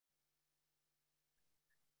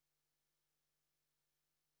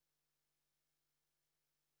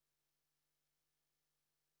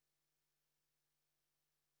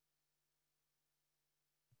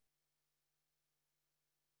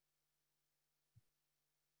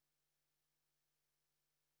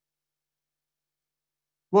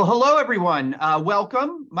Well, hello, everyone.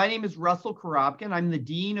 Welcome. My name is Russell Korobkin. I'm the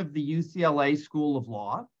Dean of the UCLA School of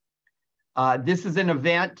Law. This is an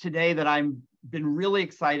event today that I've been really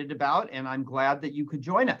excited about, and I'm glad that you could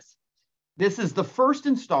join us. This is the first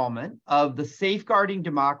installment of the Safeguarding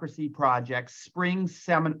Democracy Project spring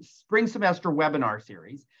semester webinar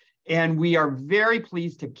series, and we are very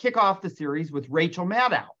pleased to kick off the series with Rachel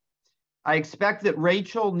Maddow. I expect that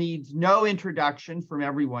Rachel needs no introduction from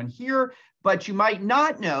everyone here, but you might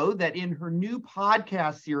not know that in her new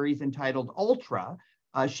podcast series entitled Ultra,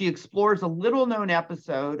 she explores a little-known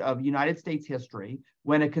episode of United States history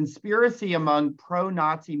when a conspiracy among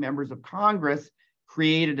pro-Nazi members of Congress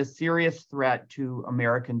created a serious threat to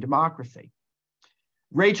American democracy.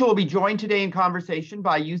 Rachel will be joined today in conversation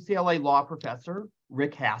by UCLA law professor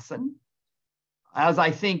Rick Hasen. As I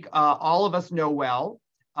think all of us know well,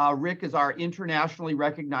 Rick is our internationally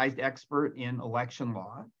recognized expert in election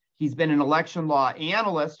law. He's been an election law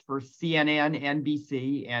analyst for CNN,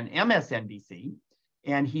 NBC, and MSNBC,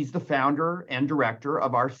 and he's the founder and director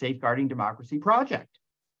of our Safeguarding Democracy Project.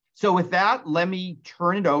 So with that, let me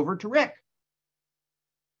turn it over to Rick.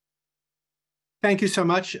 Thank you so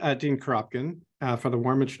much, Dean Korobkin, for the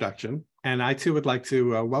warm introduction. And I too would like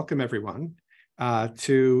to welcome everyone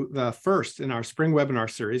to the first in our spring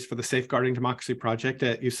webinar series for the Safeguarding Democracy Project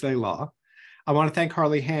at UCLA Law. I want to thank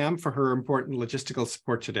Harley Ham for her important logistical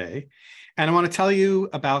support today. And I want to tell you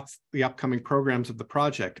about the upcoming programs of the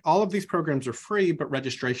project. All of these programs are free, but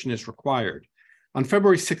registration is required. On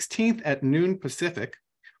February 16th at noon Pacific,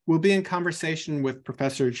 we'll be in conversation with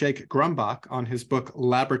Professor Jake Grumbach on his book,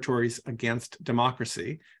 Laboratories Against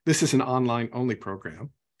Democracy. This is an online-only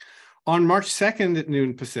program. On March 2nd at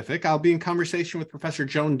noon Pacific, I'll be in conversation with Professor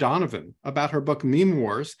Joan Donovan about her book, Meme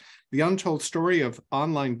Wars, The Untold Story of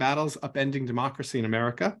Online Battles Upending Democracy in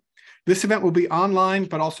America. This event will be online,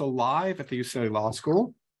 but also live at the UCLA Law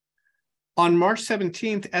School. On March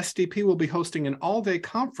 17th, SDP will be hosting an all-day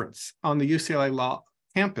conference on the UCLA Law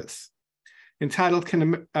campus entitled,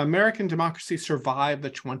 Can American Democracy Survive the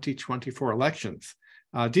 2024 Elections?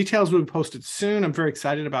 Details will be posted soon. I'm very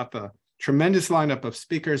excited about the tremendous lineup of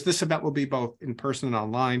speakers. This event will be both in person and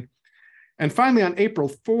online. And finally, on April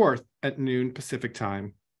 4th at noon Pacific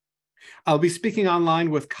time, I'll be speaking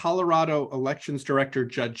online with Colorado Elections Director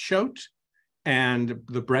Judd Choate and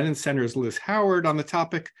the Brennan Center's Liz Howard on the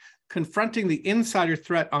topic, Confronting the Insider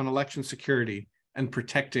Threat on Election Security and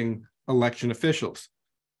Protecting Election Officials.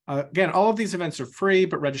 Again, all of these events are free,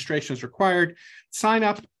 but registration is required. Sign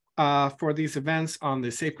up for these events on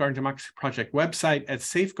the Safeguarding Democracy Project website at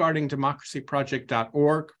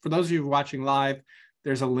safeguardingdemocracyproject.org. For those of you watching live,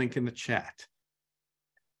 there's a link in the chat.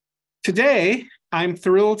 Today, I'm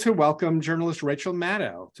thrilled to welcome journalist Rachel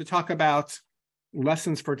Maddow to talk about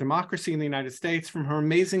lessons for democracy in the United States from her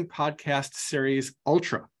amazing podcast series,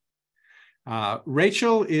 Ultra.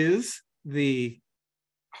 Rachel is the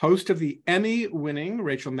host of the Emmy-winning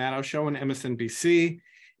Rachel Maddow Show on MSNBC.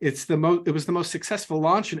 It was the most successful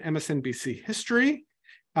launch in MSNBC history.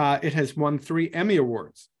 It has won 3 Emmy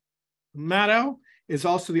Awards. Maddow is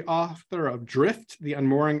also the author of Drift, The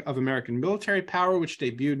Unmooring of American Military Power, which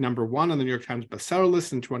debuted #1 on the New York Times bestseller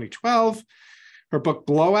list in 2012. Her book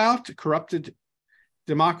Blowout, Corrupted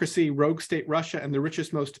Democracy, Rogue State Russia, and the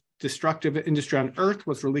Richest, Most Destructive Industry on Earth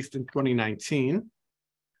was released in 2019.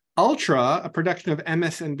 Ultra, a production of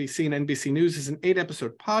MSNBC and NBC News, is an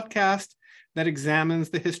 8-episode podcast that examines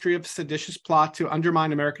the history of a seditious plot to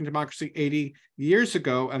undermine American democracy 80 years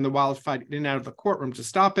ago and the wild fight in and out of the courtroom to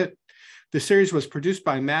stop it. The series was produced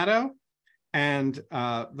by Maddow and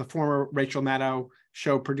the former Rachel Maddow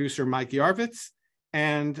Show producer Mike Yarvitz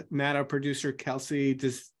and Maddow producer Kelsey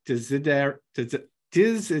Desiderio.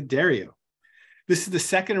 This is the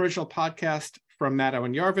second original podcast from Maddow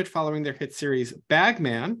and Yarvitz following their hit series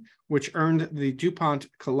Bagman, which earned the DuPont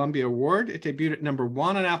Columbia Award. It debuted at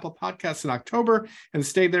 #1 on Apple Podcasts in October and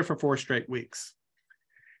stayed there for 4 straight weeks.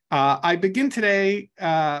 I begin today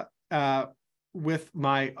with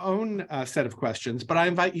my own set of questions, but I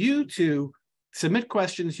invite you to submit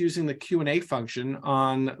questions using the Q&A function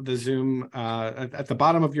on the Zoom, at the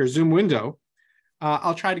bottom of your Zoom window.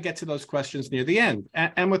 I'll try to get to those questions near the end.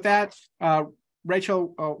 And with that,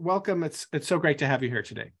 Rachel, welcome. It's so great to have you here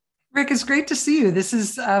today. Rick, it's great to see you. This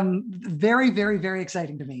is very, very, very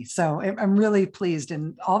exciting to me. So I'm really pleased,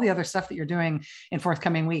 and all the other stuff that you're doing in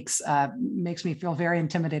forthcoming weeks makes me feel very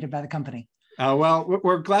intimidated by the company. Well,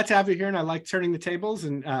 we're glad to have you here, and I like turning the tables,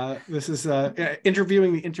 and this is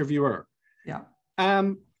interviewing the interviewer. Yeah.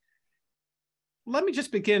 Let me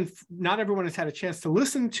just begin. Not everyone has had a chance to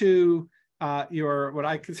listen to your, what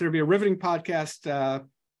I consider to be a riveting podcast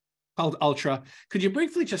called Ultra. Could you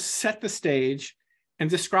briefly just set the stage and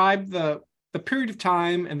describe the period of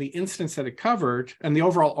time and the incidents that it covered and the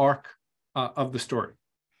overall arc of the story.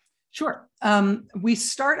 Sure. We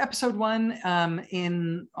start episode 1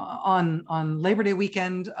 on Labor Day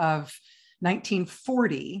weekend of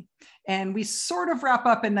 1940, and we sort of wrap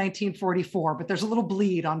up in 1944, but there's a little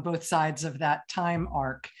bleed on both sides of that time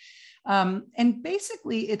arc. And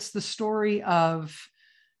basically, it's the story of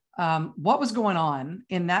what was going on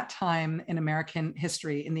in that time in American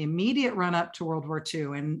history in the immediate run-up to World War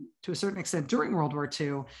II, and to a certain extent during World War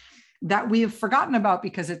II, that we have forgotten about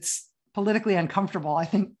because it's politically uncomfortable, I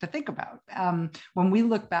think, to think about. When we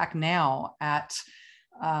look back now at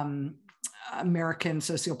American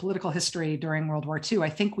socio-political history during World War II, I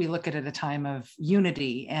think we look at it at a time of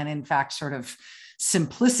unity and, in fact, sort of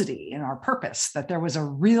simplicity in our purpose, that there was a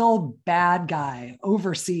real bad guy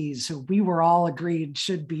overseas who we were all agreed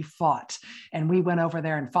should be fought. And we went over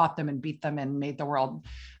there and fought them and beat them and made the world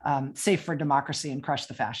safe for democracy and crushed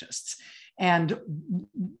the fascists. And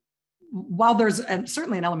while there's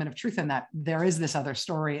certainly an element of truth in that, there is this other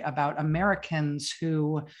story about Americans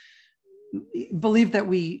who believed that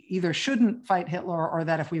we either shouldn't fight Hitler, or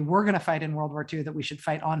that if we were going to fight in World War II, that we should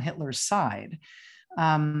fight on Hitler's side.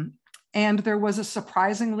 And there was a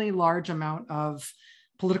surprisingly large amount of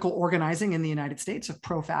political organizing in the United States of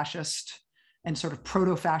pro-fascist and sort of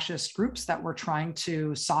proto-fascist groups that were trying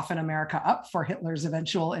to soften America up for Hitler's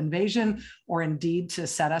eventual invasion, or indeed to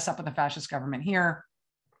set us up with a fascist government here.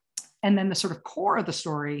 And then the sort of core of the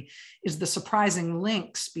story is the surprising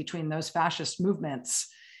links between those fascist movements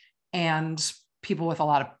and people with a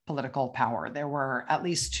lot of political power. There were at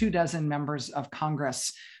least 24 members of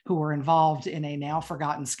Congress who were involved in a now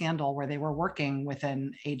forgotten scandal where they were working with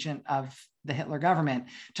an agent of the Hitler government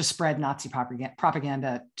to spread Nazi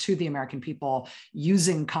propaganda to the American people,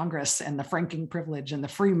 using Congress and the franking privilege and the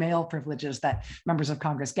free mail privileges that members of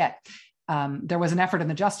Congress get. There was an effort in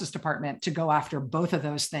the Justice Department to go after both of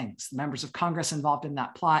those things, the members of Congress involved in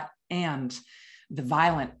that plot and the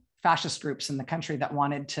violent fascist groups in the country that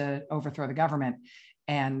wanted to overthrow the government.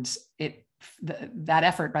 And that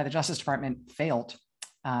effort by the Justice Department failed.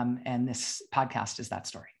 And this podcast is that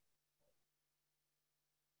story.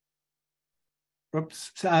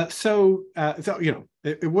 Oops. So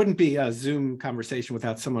it wouldn't be a Zoom conversation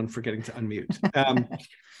without someone forgetting to unmute.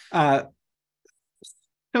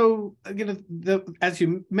 So, as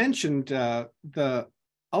you mentioned, the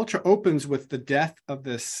Ultra opens with the death of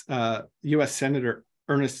this U.S. Senator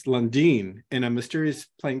Ernest Lundeen in a mysterious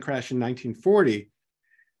plane crash in 1940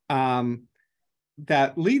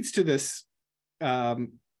 that leads to this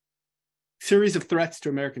series of threats to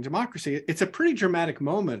American democracy. It's a pretty dramatic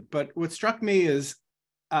moment, but what struck me is,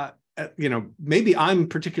 maybe I'm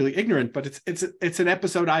particularly ignorant, but it's an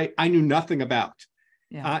episode I knew nothing about.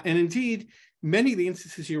 Yeah. And indeed, many of the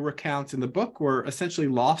instances you recount in the book were essentially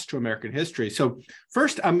lost to American history. So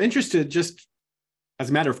first, I'm interested, just as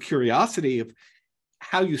a matter of curiosity, of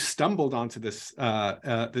how you stumbled onto this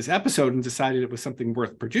this episode and decided it was something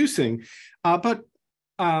worth producing. But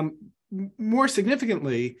more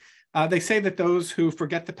significantly, they say that those who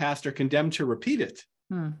forget the past are condemned to repeat it.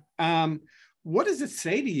 What does it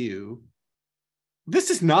say to you? This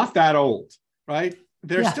is not that old, right?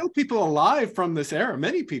 There's still people alive from this era,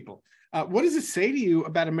 many people. What does it say to you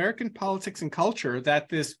about American politics and culture that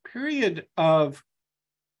this period of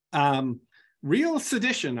real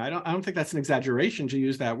sedition, I don't think that's an exaggeration to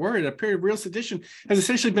use that word, a period of real sedition has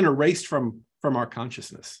essentially been erased from our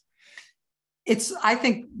consciousness? It's, I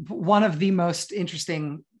think, one of the most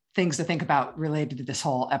interesting things to think about related to this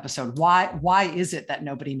whole episode. Why is it that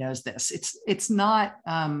nobody knows this? It's not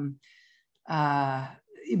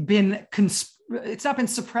been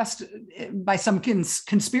suppressed by some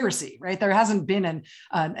conspiracy, right? There hasn't been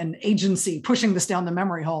an agency pushing this down the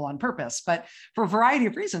memory hole on purpose, but for a variety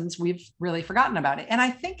of reasons, we've really forgotten about it. And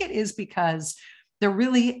I think it is because there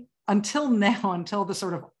really, until the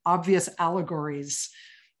sort of obvious allegories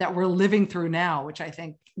that we're living through now, which I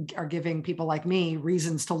think are giving people like me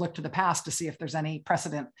reasons to look to the past to see if there's any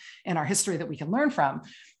precedent in our history that we can learn from.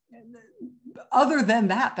 Other than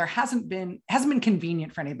that, there hasn't been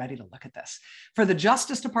convenient for anybody to look at this. For the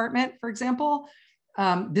Justice Department, for example,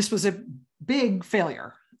 this was a big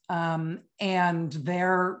failure. And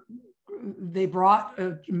they brought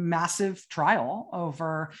a massive trial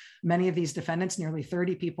over many of these defendants, nearly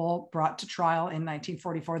 30 people brought to trial in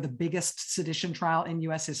 1944, the biggest sedition trial in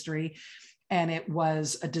US history. And it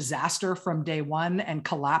was a disaster from day one and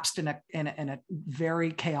collapsed in a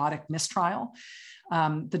very chaotic mistrial.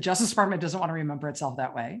 The Justice Department doesn't want to remember itself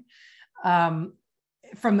that way.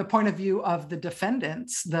 From the point of view of the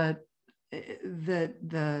defendants, the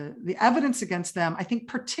the evidence against them, I think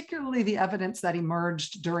particularly the evidence that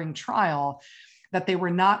emerged during trial, that they were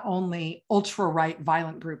not only ultra-right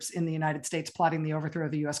violent groups in the United States plotting the overthrow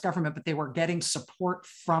of the US government, but they were getting support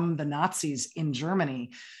from the Nazis in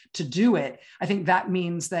Germany to do it. I think that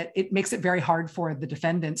means that it makes it very hard for the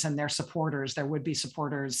defendants and their supporters, their would-be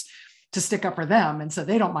supporters, to stick up for them. And so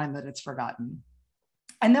they don't mind that it's forgotten.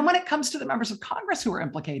 And then when it comes to the members of Congress who were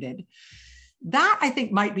implicated, that I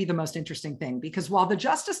think might be the most interesting thing, because while the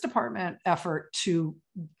Justice Department effort to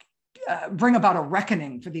bring about a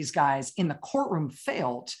reckoning for these guys in the courtroom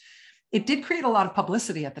failed, it did create a lot of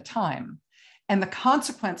publicity at the time. And the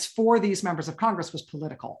consequence for these members of Congress was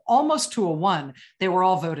political. Almost to a one, they were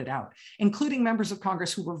all voted out, including members of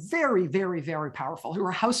Congress who were very, very, very powerful, who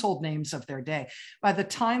were household names of their day. By the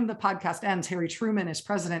time the podcast ends, Harry Truman is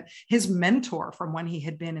president. His mentor from when he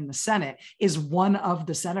had been in the Senate is one of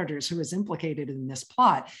the senators who is implicated in this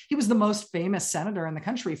plot. He was the most famous senator in the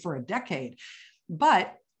country for a decade.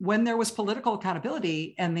 But when there was political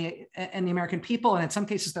accountability and the American people, and in some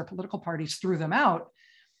cases their political parties, threw them out,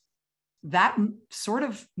 that sort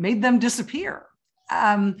of made them disappear.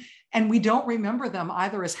 And we don't remember them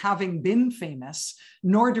either as having been famous,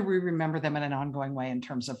 nor do we remember them in an ongoing way in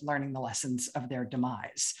terms of learning the lessons of their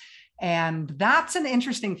demise. And that's an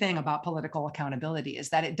interesting thing about political accountability, is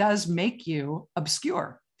that it does make you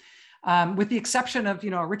obscure. With the exception of,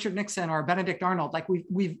 Richard Nixon or Benedict Arnold, like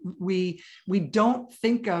we don't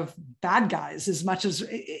think of bad guys as much as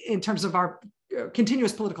in terms of our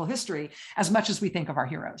continuous political history, as much as we think of our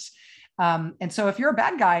heroes. And so if you're a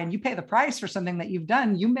bad guy and you pay the price for something that you've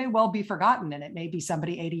done, you may well be forgotten. And it may be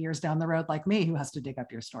somebody 80 years down the road like me who has to dig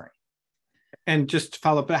up your story. And just to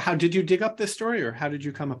follow up, how did you dig up this story, or how did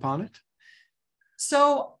you come upon it?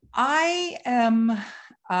 So I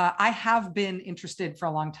have been interested for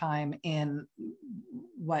a long time in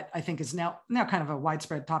what I think is now kind of a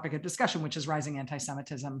widespread topic of discussion, which is rising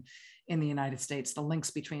anti-Semitism in the United States, the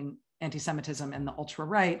links between anti-Semitism and the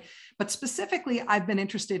ultra-right. But specifically, I've been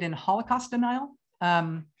interested in Holocaust denial,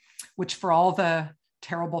 which, for all the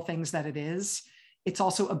terrible things that it is, it's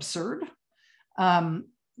also absurd.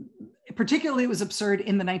 Particularly, it was absurd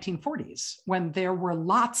in the 1940s, when there were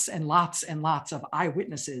lots and lots and lots of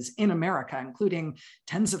eyewitnesses in America, including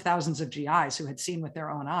tens of thousands of GIs who had seen with their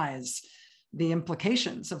own eyes the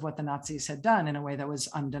implications of what the Nazis had done in a way that was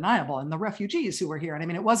undeniable, and the refugees who were here. And I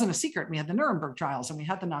mean, it wasn't a secret. We had the Nuremberg trials and we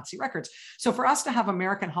had the Nazi records. So for us to have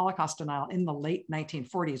American Holocaust denial in the late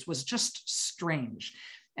 1940s was just strange.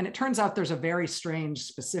 And it turns out there's a very strange,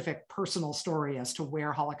 specific personal story as to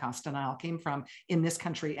where Holocaust denial came from in this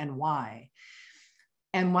country and why.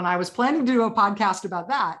 And when I was planning to do a podcast about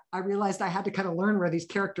that, I realized I had to kind of learn where these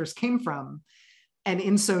characters came from. And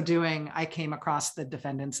in so doing, I came across the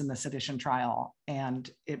defendants in the sedition trial, and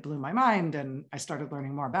it blew my mind, and I started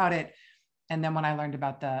learning more about it. And then when I learned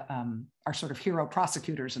about our sort of hero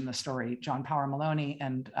prosecutors in the story, John Power Maloney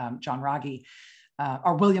and John Rogge,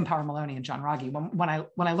 or William Power Maloney and John Rogge, when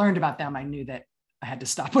I learned about them, I knew that I had to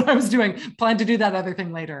stop what I was doing, plan to do that other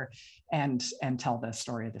thing later, and tell the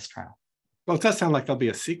story of this trial. Well, it does sound like there'll be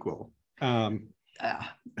a sequel.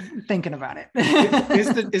 Thinking about it.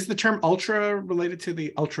 Is the term ultra related to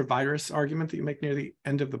the ultra virus argument that you make near the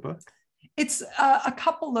end of the book? It's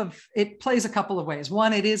it plays a couple of ways.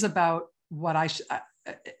 One, it is about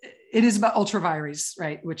it is about ultra vires,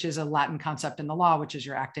 right? Which is a Latin concept in the law, which is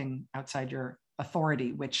you're acting outside your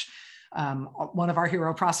authority, which one of our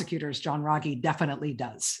hero prosecutors, John Rogge, definitely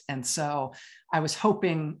does. And so I was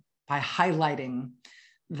hoping, by highlighting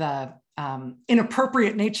the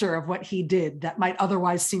inappropriate nature of what he did that might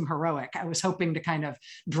otherwise seem heroic, I was hoping to kind of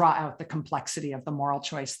draw out the complexity of the moral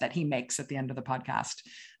choice that he makes at the end of the podcast,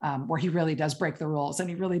 where he really does break the rules and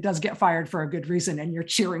he really does get fired for a good reason, and you're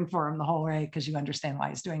cheering for him the whole way because you understand why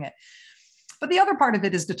he's doing it. But the other part of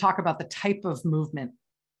it is to talk about the type of movement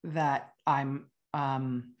that I'm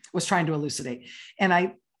was trying to elucidate. And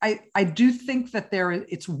I do think that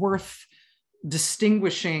it's worth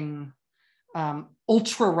distinguishing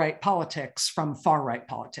ultra-right politics from far-right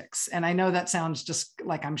politics. And I know that sounds just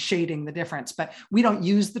like I'm shading the difference, but we don't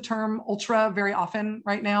use the term ultra very often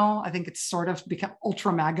right now. I think it's sort of become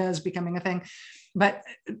ultra MAGA is becoming a thing. But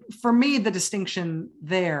for me, the distinction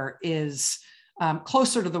there is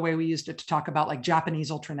closer to the way we used it to talk about like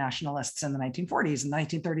Japanese ultranationalists in the 1940s and the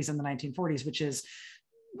 1930s and the 1940s, which is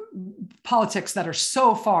politics that are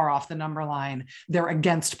so far off the number line, they're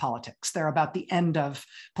against politics. They're about the end of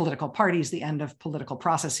political parties, the end of political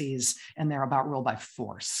processes, and they're about rule by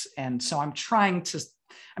force. And so I'm trying to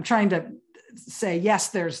say, yes,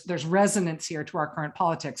 there's resonance here to our current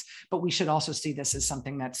politics, but we should also see this as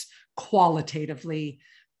something that's qualitatively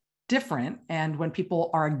different. And when people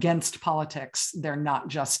are against politics, they're not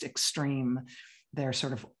just extreme, they're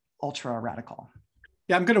sort of ultra radical.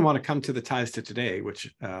 Yeah, I'm going to want to come to the ties to today,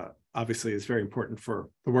 which obviously is very important for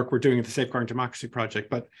the work we're doing at the Safeguarding Democracy Project.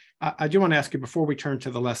 But I do want to ask you, before we turn to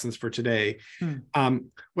the lessons for today,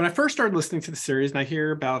 when I first started listening to the series and I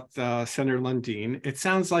hear about Senator Lundin, it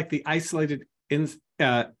sounds like an isolated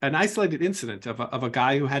incident of a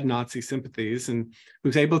guy who had Nazi sympathies and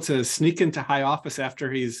who's able to sneak into high office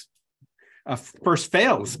after he's first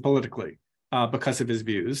fails politically. Because of his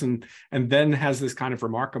views, and then has this kind of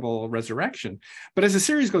remarkable resurrection. But as the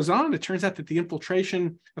series goes on, it turns out that the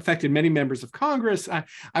infiltration affected many members of Congress.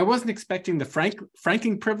 I wasn't expecting the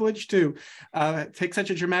franking privilege to take such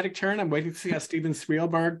a dramatic turn. I'm waiting to see how Steven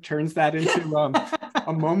Spielberg turns that into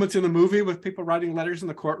a moment in the movie with people writing letters in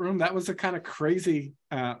the courtroom. That was a kind of crazy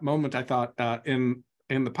moment, I thought, in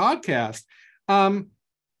the podcast. But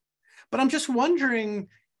I'm just wondering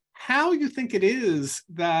how you think it is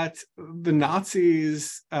that the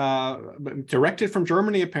Nazis, directed from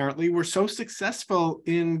Germany apparently, were so successful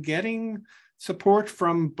in getting support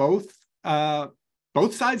from both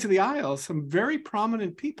sides of the aisle, some very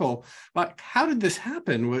prominent people. Like, how did this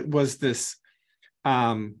happen? Was this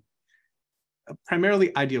primarily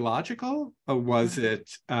ideological, or was it,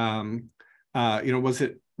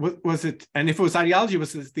 was it, and if it was ideology,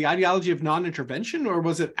 was it the ideology of non-intervention, or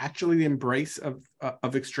was it actually the embrace of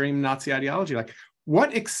extreme Nazi ideology? Like,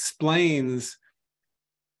 what explains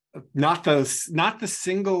not the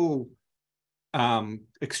single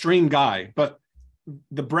extreme guy, but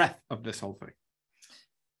the breadth of this whole thing?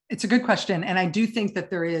 It's a good question. And I do think that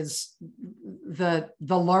there is the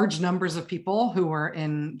large numbers of people who were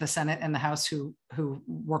in the Senate and the House who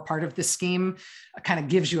were part of this scheme kind of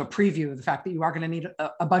gives you a preview of the fact that you are going to need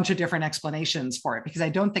a bunch of different explanations for it, because I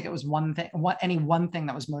don't think it was any one thing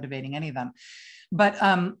that was motivating any of them. But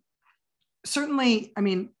certainly, I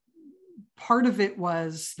mean, part of it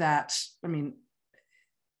was that, I mean,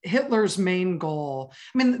 Hitler's main goal,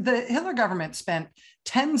 I mean, the Hitler government spent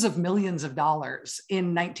tens of millions of dollars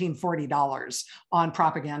in 1940 dollars on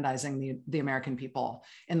propagandizing the American people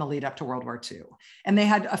in the lead up to World War II. And they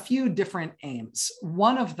had a few different aims.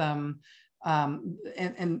 One of them,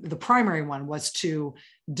 and the primary one, was to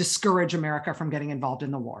discourage America from getting involved in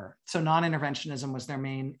the war. So non-interventionism was their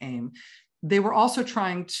main aim. They were also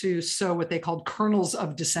trying to sow what they called kernels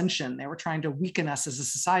of dissension. They were trying to weaken us as a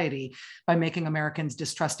society by making Americans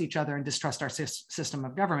distrust each other and distrust our system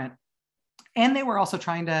of government. And they were also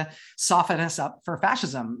trying to soften us up for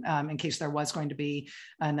fascism in case there was going to be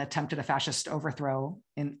an attempt at a fascist overthrow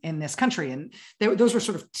in this country. And those were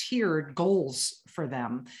sort of tiered goals for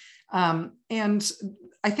them. And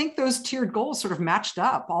I think those tiered goals sort of matched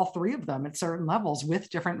up, all three of them at certain levels, with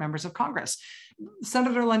different members of Congress.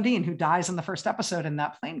 Senator Lundin, who dies in the first episode in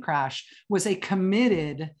that plane crash, was a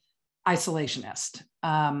committed isolationist.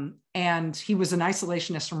 And he was an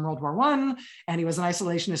isolationist from World War I, and he was an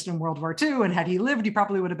isolationist in World War II. And had he lived, he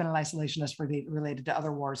probably would have been an isolationist related to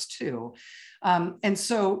other wars too. And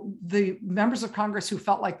so the members of Congress who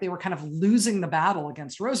felt like they were kind of losing the battle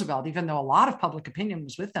against Roosevelt, even though a lot of public opinion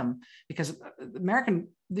was with them, because the American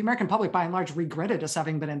public, by and large, regretted us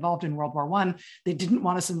having been involved in World War I. They didn't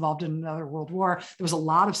want us involved in another world war. There was a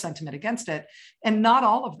lot of sentiment against it. And not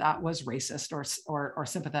all of that was racist or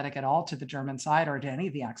sympathetic at all to the German side or to any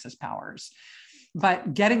of the Axis powers.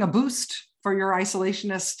 But getting a boost for your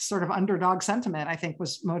isolationist sort of underdog sentiment, I think,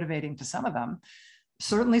 was motivating to some of them.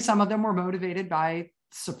 Certainly some of them were motivated by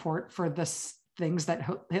support for the things that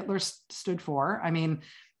Hitler stood for. I mean,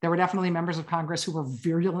 there were definitely members of Congress who were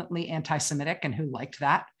virulently anti-Semitic and who liked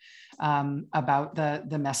that about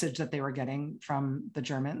the message that they were getting from the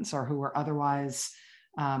Germans, or who were otherwise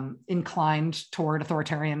inclined toward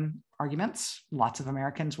authoritarian arguments. Lots of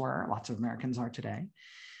Americans are today.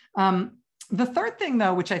 The third thing,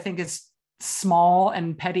 though, which I think is small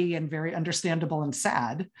and petty and very understandable and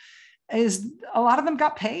sad, is a lot of them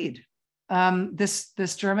got paid.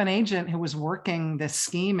 This German agent who was working this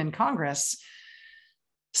scheme in Congress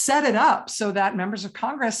set it up so that members of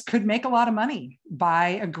Congress could make a lot of money by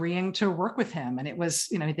agreeing to work with him. And it was,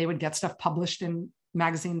 they would get stuff published in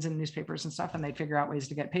magazines and newspapers and stuff, and they'd figure out ways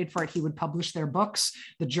to get paid for it. He would publish their books.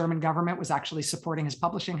 The German government was actually supporting his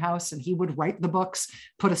publishing house, and he would write the books,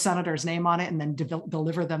 put a senator's name on it, and then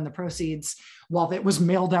deliver them the proceeds while it was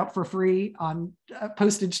mailed out for free on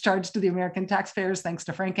postage charged to the American taxpayers, thanks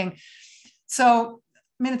to franking. So,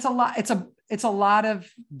 I mean, it's a lot of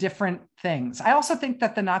different things. I also think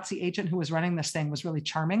that the Nazi agent who was running this thing was really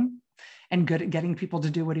charming and good at getting people to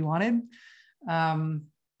do what he wanted.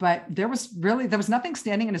 But there was nothing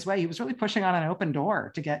standing in his way. He was really pushing on an open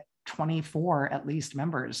door to get 24 at least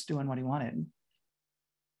members doing what he wanted.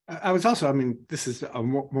 I was also, I mean, this is a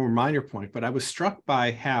more minor point, but I was struck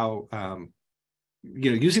by how,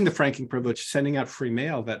 using the franking privilege, sending out free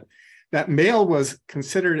mail, that mail was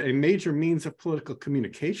considered a major means of political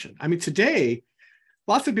communication. I mean, today,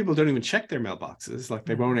 lots of people don't even check their mailboxes, like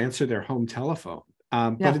they won't answer their home telephone.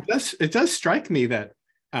 But it does strike me that,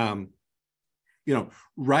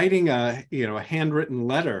 writing a handwritten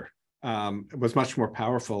letter was much more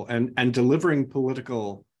powerful, and delivering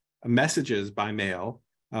political messages by mail,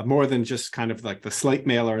 more than just kind of like the slate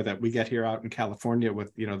mailer that we get here out in California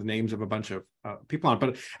with, the names of a bunch of people on it.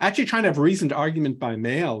 But actually trying to have reasoned argument by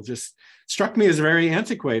mail just struck me as very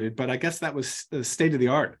antiquated, but I guess that was the state of the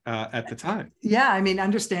art at the time. Yeah, I mean,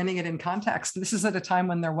 understanding it in context. This is at a time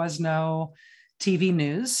when there was no TV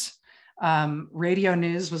news. Radio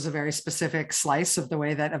news was a very specific slice of the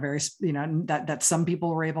way that that some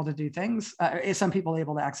people were able to do things, some people were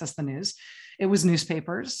able to access the news. It was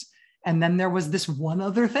newspapers. And then there was this one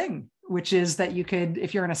other thing, which is that you could,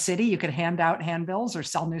 if you're in a city, you could hand out handbills or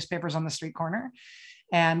sell newspapers on the street corner.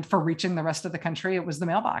 And for reaching the rest of the country, it was the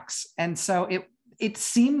mailbox. And so it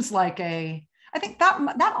seems like I think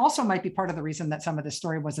that also might be part of the reason that some of this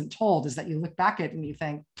story wasn't told, is that you look back at it and you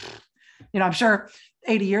think, I'm sure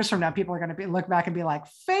 80 years from now, people are going to look back and be like,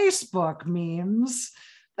 Facebook memes,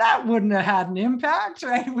 that wouldn't have had an impact,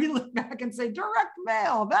 right? We look back and say direct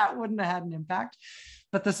mail, that wouldn't have had an impact.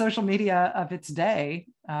 But the social media of its day,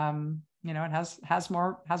 it has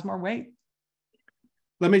more weight.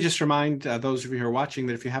 Let me just remind those of you who are watching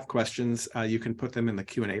that if you have questions, you can put them in the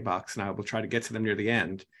Q&A box, and I will try to get to them near the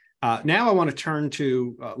end. Now I want to turn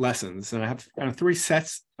to lessons, and I have kind of 3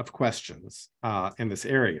 sets of questions in this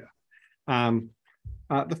area.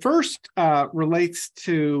 The first relates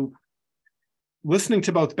to listening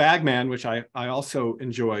to both Bagman, which I also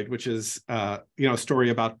enjoyed, which is a story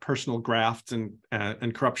about personal graft and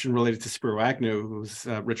corruption related to Spiro Agnew, who's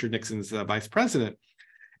Richard Nixon's vice president,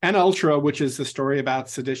 and Ultra, which is the story about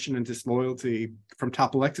sedition and disloyalty from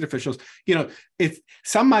top elected officials.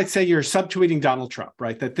 Some might say you're subtweeting Donald Trump,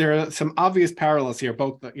 right? That there are some obvious parallels here,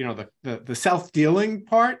 both the self-dealing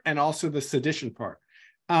part and also the sedition part.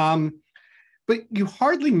 But you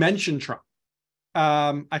hardly mention Trump.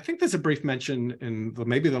 I think there's a brief mention in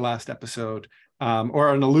maybe the last episode,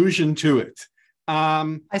 or an allusion to it.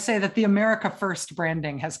 I say that the America First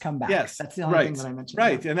branding has come back. Yes, that's the only thing that I mentioned.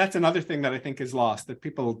 Right, and that's another thing that I think is lost, that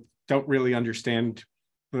people don't really understand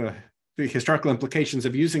the historical implications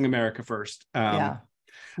of using America First.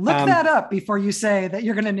 Look that up before you say that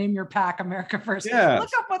you're going to name your PAC America First. Yeah. Look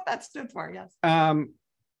up what that stood for. Yes.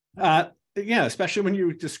 Especially when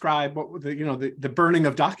you describe what the burning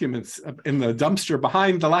of documents in the dumpster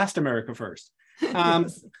behind the last America First.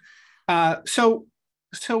 Yes. So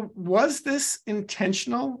was this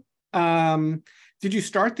intentional? Did you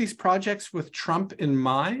start these projects with Trump in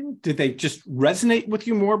mind? Did they just resonate with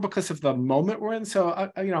you more because of the moment we're in?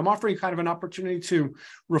 So I'm offering kind of an opportunity to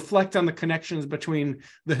reflect on the connections between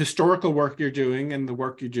the historical work you're doing and the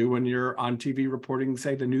work you do when you're on TV reporting,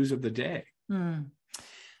 say, the news of the day. There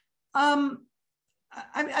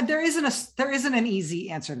isn't an easy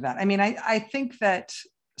answer to that. I mean, I think that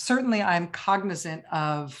certainly I'm cognizant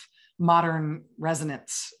of modern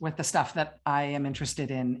resonance with the stuff that I am interested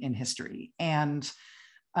in history. And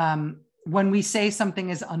when we say something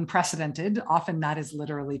is unprecedented, often that is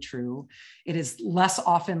literally true. It is less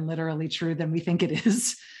often literally true than we think it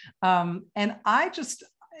is. And I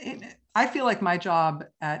feel like my job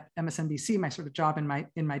at MSNBC, my sort of job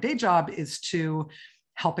in my day job, is to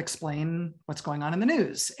help explain what's going on in the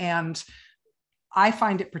news. And I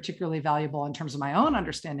find it particularly valuable in terms of my own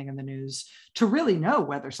understanding of the news to really know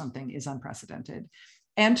whether something is unprecedented,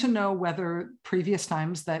 and to know whether previous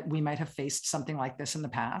times that we might have faced something like this in the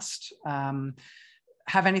past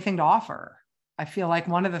have anything to offer. I feel like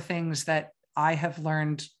one of the things that I have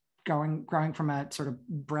learned growing from a sort of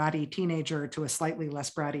bratty teenager to a slightly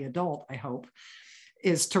less bratty adult, I hope,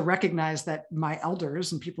 is to recognize that my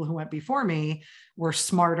elders and people who went before me were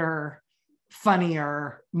smarter,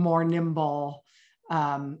 funnier, more nimble,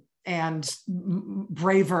 and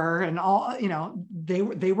braver, and all,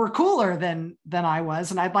 they were cooler than I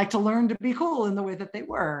was. And I'd like to learn to be cool in the way that they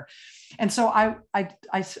were. And so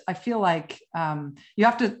I feel like you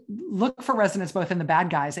have to look for resonance both in the bad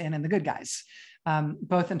guys and in the good guys,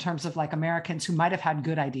 both in terms of like Americans who might have had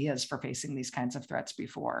good ideas for facing these kinds of threats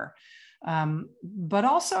before, but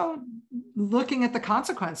also looking at the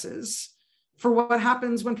consequences for what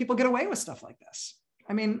happens when people get away with stuff like this.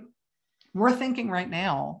 I mean, we're thinking right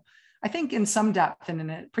now I think, in some depth and in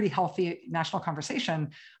a pretty healthy national conversation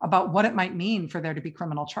about what it might mean for there to be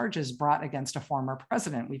criminal charges brought against a former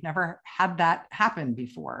president. We've never had that happen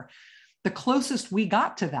before. The closest we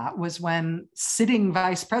got to that was when sitting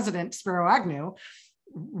Vice President Spiro Agnew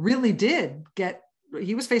really did get,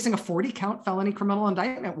 he was facing a 40-count felony criminal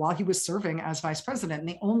indictment while he was serving as vice president. And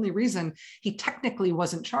the only reason he technically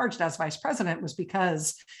wasn't charged as vice president was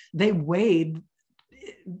because they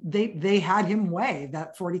had him weigh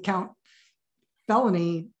that 40-count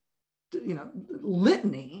felony,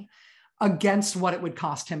 litany against what it would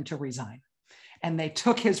cost him to resign. And they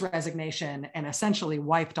took his resignation and essentially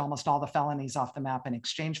wiped almost all the felonies off the map in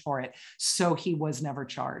exchange for it. So he was never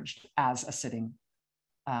charged as a sitting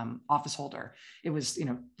office holder. It was,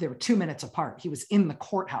 they were 2 minutes apart. He was in the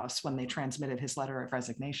courthouse when they transmitted his letter of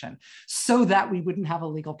resignation so that we wouldn't have a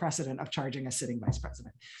legal precedent of charging a sitting vice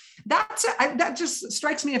president. That just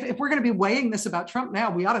strikes me, if we're going to be weighing this about Trump now,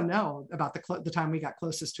 we ought to know about the time we got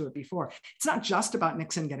closest to it before. It's not just about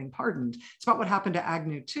Nixon getting pardoned. It's about what happened to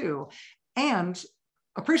Agnew too, and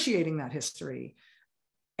appreciating that history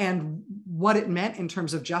and what it meant in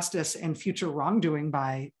terms of justice and future wrongdoing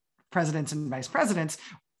by presidents and vice presidents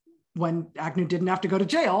when Agnew didn't have to go to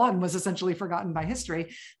jail and was essentially forgotten by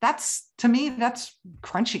history. To me, that's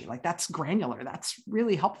crunchy, like that's granular. That's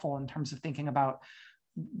really helpful in terms of thinking about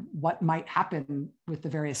what might happen with the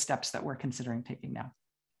various steps that we're considering taking now.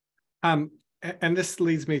 And this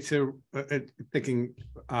leads me to thinking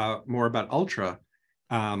more about Ultra,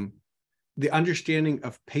 the understanding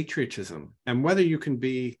of patriotism and whether you can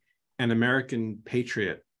be an American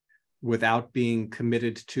patriot without being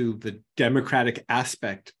committed to the democratic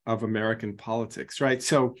aspect of American politics, right?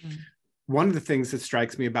 So one of the things that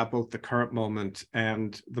strikes me about both the current moment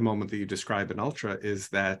and the moment that you describe in Ultra is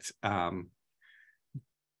that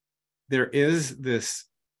there is this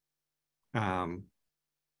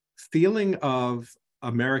feeling of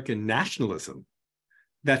American nationalism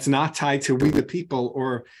that's not tied to we the people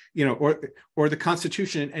or the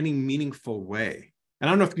Constitution in any meaningful way. And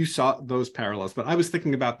I don't know if you saw those parallels, but I was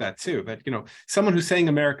thinking about that too, that, someone who's saying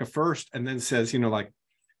America first and then says,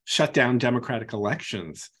 shut down democratic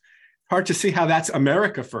elections. Hard to see how that's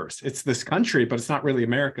America first. It's this country, but it's not really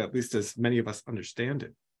America, at least as many of us understand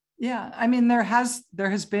it. Yeah, I mean, there has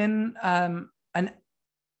been an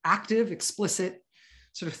active, explicit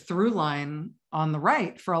sort of through line on the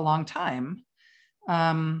right for a long time.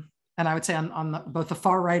 And I would say on both the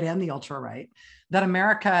far right and the ultra right, that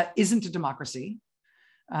America isn't a democracy,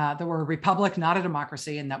 that we're a republic, not a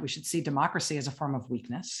democracy, and that we should see democracy as a form of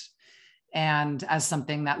weakness and as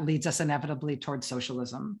something that leads us inevitably towards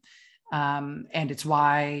socialism. And it's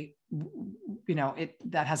why,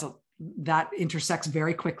 that intersects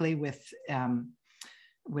very quickly with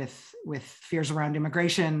fears around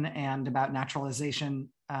immigration and about naturalization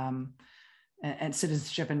and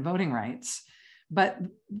citizenship and voting rights. But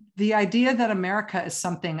the idea that America is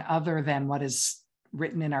something other than what is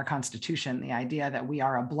written in our Constitution, the idea that we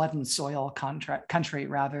are a blood and soil country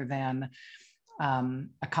rather than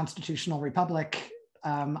a constitutional republic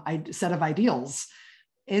set of ideals,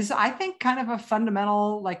 is, I think, kind of a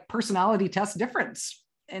fundamental personality test difference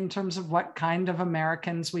in terms of what kind of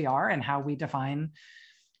Americans we are and how we define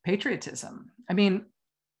patriotism. I mean,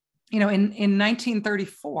 in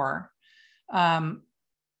 1934, the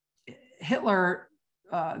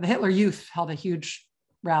Hitler Youth held a huge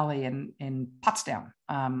rally in Potsdam,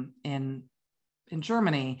 in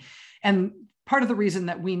Germany. And part of the reason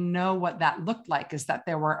that we know what that looked like is that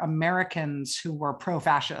there were Americans who were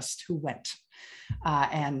pro-fascist who went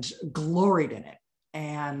and gloried in it.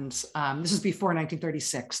 And this is before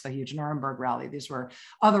 1936, the huge Nuremberg rally. These were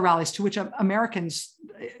other rallies to which Americans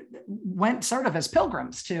went sort of as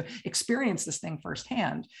pilgrims to experience this thing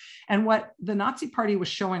firsthand. And what the Nazi Party was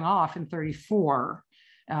showing off in 34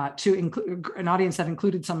 to include an audience that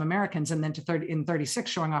included some Americans, and then in 36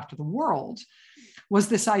 showing off to the world, was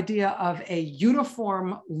this idea of a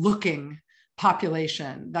uniform looking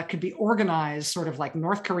population that could be organized sort of like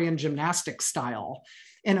North Korean gymnastics style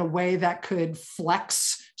in a way that could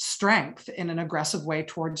flex strength in an aggressive way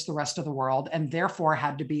towards the rest of the world, and therefore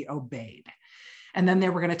had to be obeyed. And then they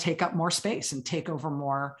were going to take up more space and take over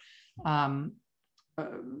more,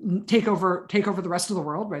 take over the rest of the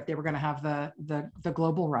world, right? They were going to have the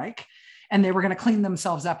global Reich, and they were going to clean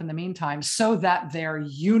themselves up in the meantime so that their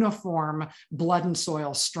uniform blood and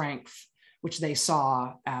soil strength, which they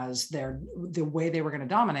saw as the way they were going to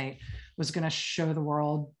dominate, was going to show the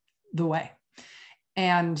world the way.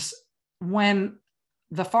 And when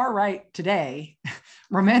the far right today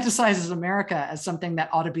romanticizes America as something that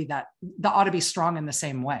ought to be strong in the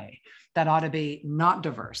same way, that ought to be not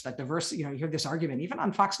diverse, that diversity, you hear this argument, even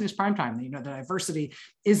on Fox News primetime, the diversity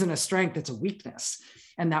isn't a strength, it's a weakness,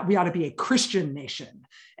 and that we ought to be a Christian nation.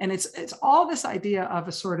 And it's all this idea of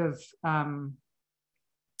a sort of, not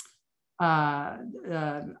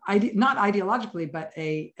ideologically, but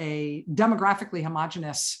a demographically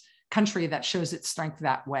homogenous country that shows its strength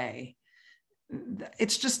that way.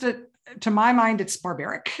 It's just to my mind, it's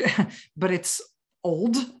barbaric, but it's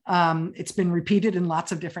old. It's been repeated in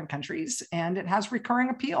lots of different countries, and it has recurring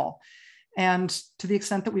appeal. And to the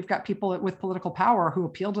extent that we've got people with political power who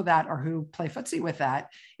appeal to that or who play footsie with that,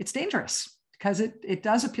 it's dangerous because it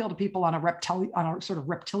does appeal to people on a sort of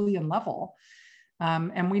reptilian level.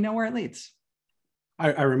 And we know where it leads.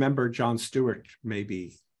 I remember Jon Stewart,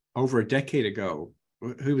 maybe over a decade ago,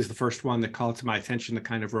 who was the first one that called to my attention the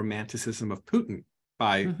kind of romanticism of Putin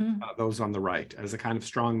by those on the right as a kind of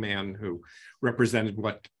strong man who represented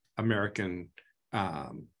what American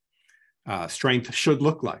strength should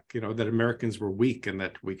look like, that Americans were weak and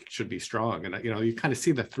that we should be strong. And, you kind of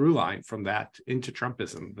see the through line from that into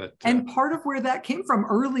Trumpism. And part of where that came from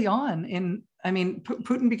early on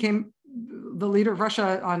Putin became the leader of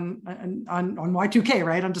Russia on Y2K,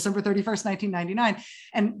 right, on December 31st, 1999.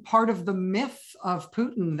 And part of the myth of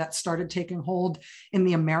Putin that started taking hold in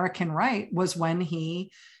the American right was when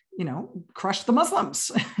he, crushed the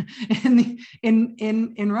Muslims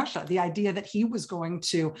in Russia. The idea that he was going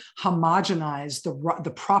to homogenize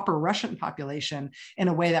the proper Russian population in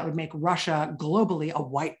a way that would make Russia globally a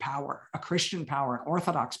white power, a Christian power, an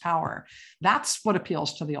Orthodox power. That's what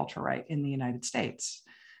appeals to the ultra-right in the United States.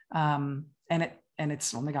 And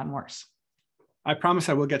it's only gotten worse. I promise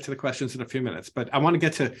I will get to the questions in a few minutes, but I want to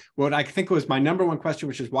get to what I think was my number one question,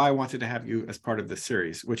 which is why I wanted to have you as part of this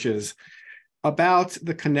series, which is about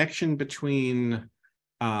the connection between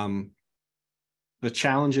the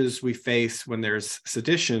challenges we face when there's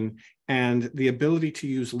sedition and the ability to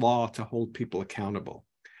use law to hold people accountable.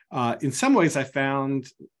 In some ways, I found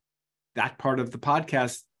that part of the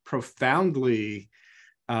podcast profoundly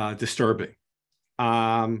disturbing.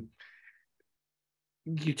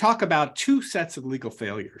 You talk about two sets of legal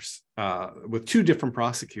failures with two different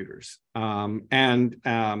prosecutors, and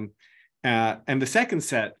the second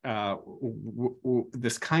set,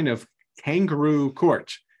 this kind of kangaroo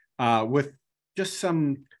court with just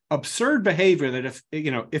some absurd behavior that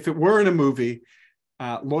if it were in a movie,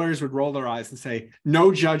 lawyers would roll their eyes and say,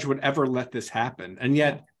 no judge would ever let this happen, and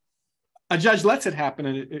yet a judge lets it happen,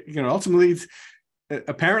 and it ultimately leads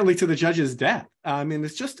apparently to the judge's death.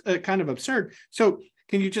 It's just kind of absurd. So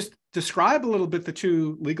can you just describe a little bit the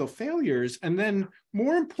two legal failures? And then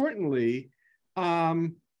more importantly,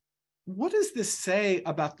 what does this say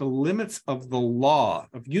about the limits of the law,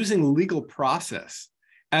 of using legal process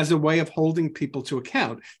as a way of holding people to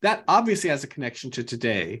account? That obviously has a connection to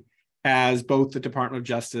today, as both the Department of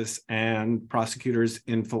Justice and prosecutors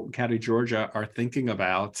in Fulton County, Georgia, are thinking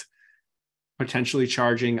about potentially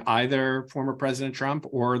charging either former President Trump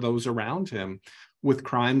or those around him with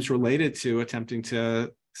crimes related to attempting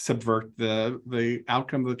to subvert the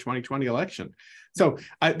outcome of the 2020 election. So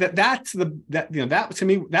that to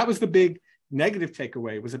me, that was the big negative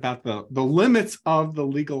takeaway, was about the limits of the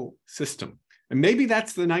legal system. And maybe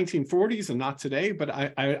that's the 1940s and not today, but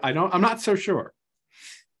I'm not so sure.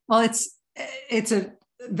 Well,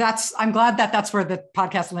 I'm glad that's where the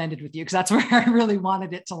podcast landed with you, because that's where I really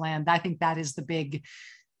wanted it to land. I think that's the big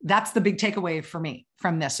takeaway for me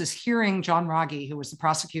from this, is hearing John Rogge, who was the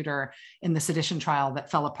prosecutor in the sedition trial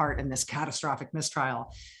that fell apart in this catastrophic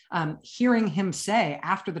mistrial, hearing him say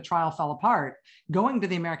after the trial fell apart, going to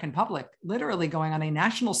the American public, literally going on a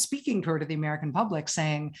national speaking tour to the American public,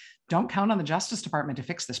 saying, don't count on the Justice Department to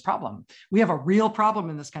fix this problem. We have a real problem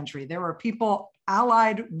in this country. There are people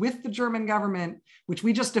allied with the German government, which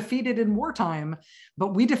we just defeated in wartime,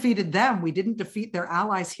 but we defeated them. We didn't defeat their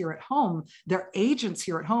allies here at home, their agents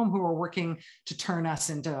here at home who are working to turn us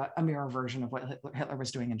into a mirror version of what Hitler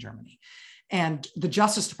was doing in Germany. And the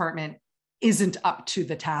Justice Department isn't up to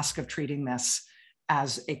the task of treating this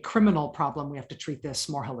as a criminal problem. We have to treat this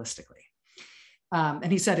more holistically.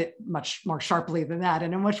 And he said it much more sharply than that,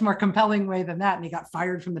 in a much more compelling way than that. And he got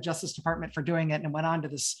fired from the Justice Department for doing it and went on to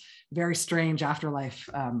this very strange afterlife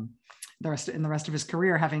in the rest of his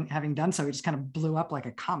career, having done so. He just kind of blew up like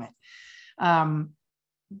a comet.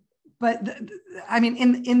 But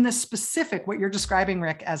in the specific, what you're describing,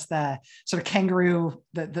 Rick, as the sort of kangaroo,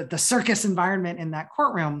 the circus environment in that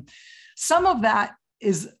courtroom, some of that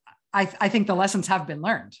is, I think the lessons have been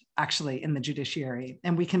learned actually in the judiciary.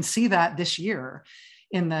 And we can see that this year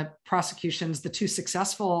in the prosecutions, the two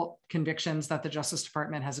successful convictions that the Justice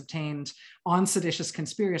Department has obtained on seditious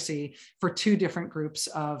conspiracy for two different groups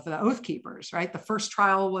of the Oath Keepers, right? The first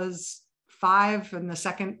trial was 5 and the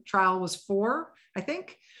second trial was 4, I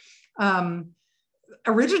think.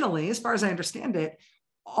 Originally, as far as I understand it,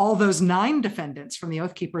 all those 9 defendants from the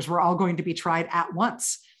Oath Keepers were all going to be tried at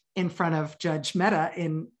once in front of Judge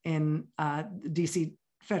Maddow in DC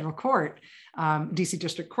Federal Court, DC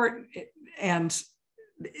District Court. And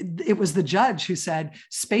it was the judge who said,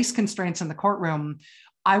 space constraints in the courtroom,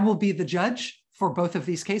 I will be the judge for both of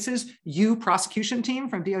these cases. You, prosecution team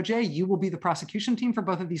from DOJ, you will be the prosecution team for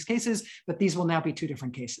both of these cases, but these will now be 2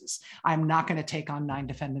 different cases. I'm not going to take on 9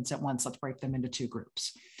 defendants at once. Let's break them into 2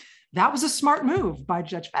 groups. That was a smart move by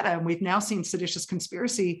Judge Maddow, and we've now seen seditious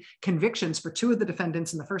conspiracy convictions for 2 of the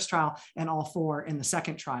defendants in the first trial and all 4 in the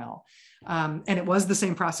second trial. And it was the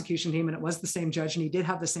same prosecution team and it was the same judge, and he did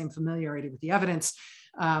have the same familiarity with the evidence,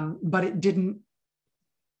 but it didn't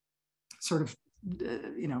sort of,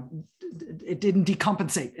 it didn't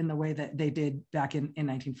decompensate in the way that they did back in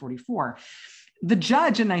 1944. The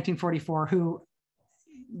judge in 1944, who,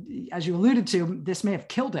 as you alluded to, this may have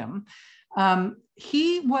killed him.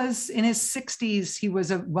 He was in his 60s. He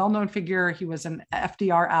was a well-known figure. He was an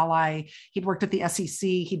FDR ally. He'd worked at the SEC.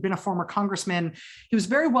 He'd been a former congressman. He was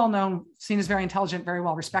very well-known, seen as very intelligent, very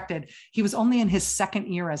well-respected. He was only in his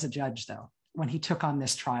 2nd year as a judge, though, when he took on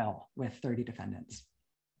this trial with 30 defendants.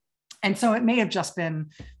 And so it may have just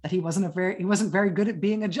been that he wasn't very good at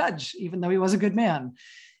being a judge, even though he was a good man.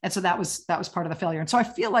 And so that was part of the failure. And so I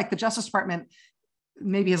feel like the Justice Department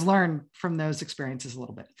maybe has learned from those experiences a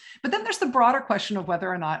little bit. But then there's the broader question of whether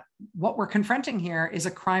or not what we're confronting here is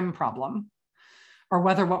a crime problem, or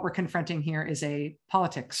whether what we're confronting here is a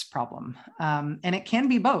politics problem. And it can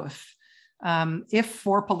be both. If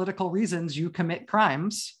for political reasons you commit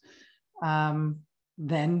crimes,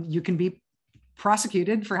 then you can be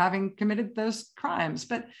prosecuted for having committed those crimes.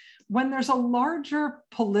 But when there's a larger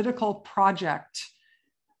political project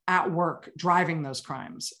at work driving those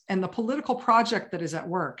crimes, and the political project that is at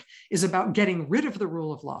work is about getting rid of the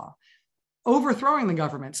rule of law, overthrowing the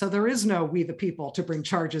government, so there is no we the people to bring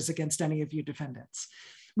charges against any of you defendants.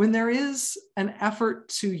 When there is an effort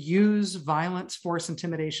to use violence, force,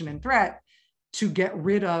 intimidation, and threat to get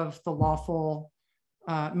rid of the lawful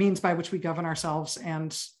means by which we govern ourselves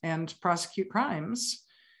and prosecute crimes,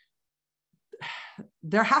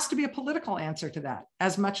 there has to be a political answer to that,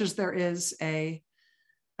 as much as there is a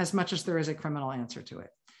criminal answer to it.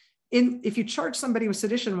 If you charge somebody with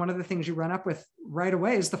sedition, one of the things you run up with right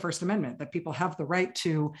away is the First Amendment, that people have the right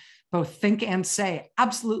to both think and say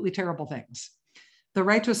absolutely terrible things. The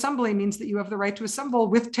right to assembly means that you have the right to assemble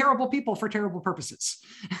with terrible people for terrible purposes.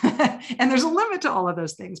 And there's a limit to all of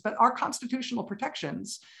those things, but our constitutional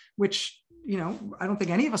protections, which, I don't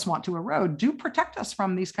think any of us want to erode, do protect us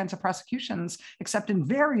from these kinds of prosecutions, except in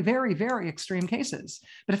very, very, very extreme cases.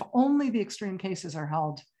 But if only the extreme cases are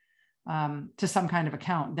held to some kind of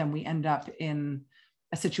account, then we end up in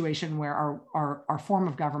a situation where our form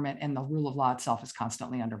of government and the rule of law itself is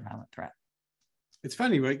constantly under violent threat. It's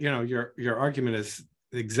funny, but your argument is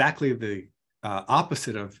exactly the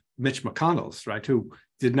opposite of Mitch McConnell's, right? Who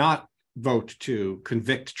did not vote to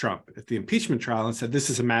convict Trump at the impeachment trial and said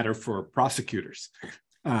this is a matter for prosecutors.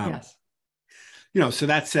 Yes. So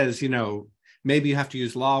that says, maybe you have to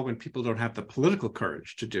use law when people don't have the political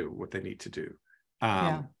courage to do what they need to do,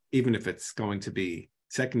 even if it's going to be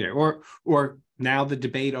secondary. Or now the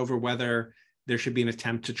debate over whether there should be an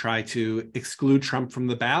attempt to try to exclude Trump from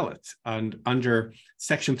the ballot under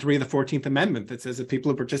Section 3 of the 14th Amendment that says that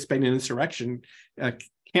people who participate in insurrection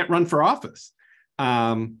can't run for office.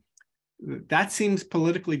 That seems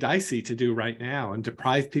politically dicey to do right now and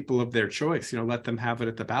deprive people of their choice, let them have it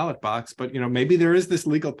at the ballot box. But, maybe there is this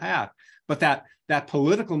legal path, but that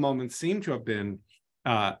political moment seemed to have been,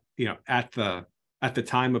 at the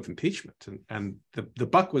time of impeachment, and the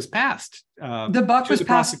buck was passed. The buck was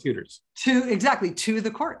passed prosecutors to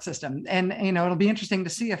the court system, and it'll be interesting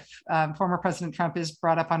to see if former President Trump is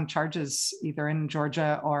brought up on charges either in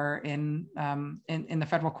Georgia or in the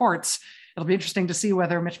federal courts. It'll be interesting to see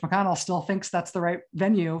whether Mitch McConnell still thinks that's the right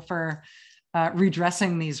venue for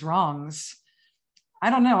redressing these wrongs.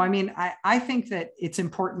 I don't know. I mean, I think that it's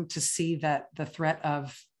important to see that the threat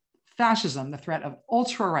of fascism, the threat of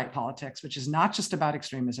ultra-right politics, which is not just about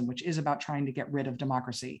extremism, which is about trying to get rid of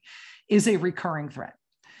democracy, is a recurring threat,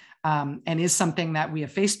 and is something that we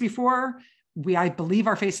have faced before. I believe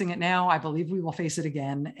are facing it now. I believe we will face it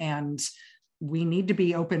again. And we need to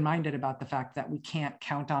be open-minded about the fact that we can't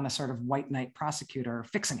count on a sort of white knight prosecutor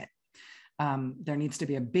fixing it. There needs to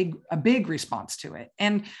be a big response to it.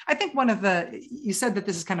 And I think you said that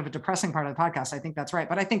this is kind of a depressing part of the podcast. I think that's right.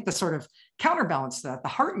 But I think the sort of counterbalance to that, the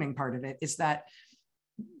heartening part of it, is that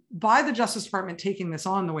by the Justice Department taking this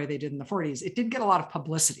on the way they did in the 40s, it did get a lot of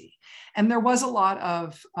publicity. And there was a lot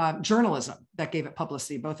of journalism that gave it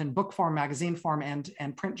publicity, both in book form, magazine form,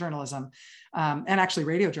 and print journalism, and actually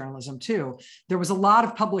radio journalism too. There was a lot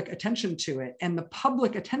of public attention to it, and the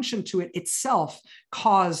public attention to it itself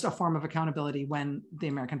caused a form of accountability when the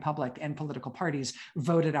American public and political parties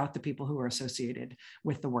voted out the people who were associated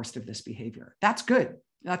with the worst of this behavior. That's good.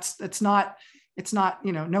 It's not,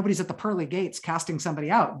 nobody's at the pearly gates casting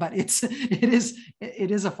somebody out, but it is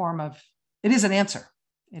an answer.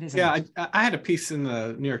 I had a piece in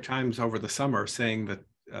the New York Times over the summer saying that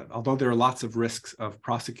although there are lots of risks of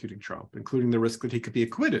prosecuting Trump, including the risk that he could be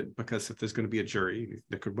acquitted, because if there's going to be a jury,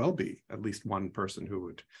 there could well be at least one person who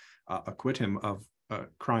would acquit him of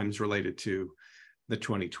crimes related to the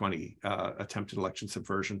 2020 attempted election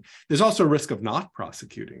subversion. There's also a risk of not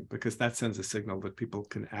prosecuting, because that sends a signal that people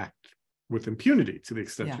can act with impunity to the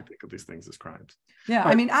extent you think of these things as crimes. Yeah,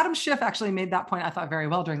 I mean, Adam Schiff actually made that point, I thought, very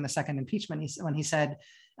well during the second impeachment, when he said,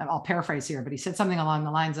 and I'll paraphrase here, but he said something along the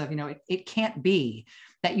lines of, it can't be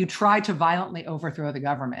that you try to violently overthrow the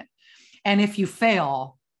government, and if you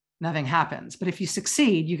fail, nothing happens. But if you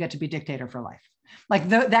succeed, you get to be dictator for life. Like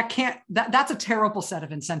that's a terrible set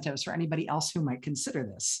of incentives for anybody else who might consider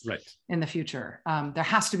this in the future. There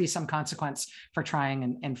has to be some consequence for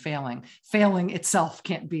trying and failing. Failing itself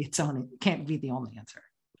can't be the only answer.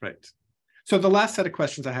 Right. So the last set of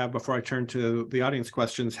questions I have before I turn to the audience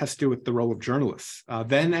questions has to do with the role of journalists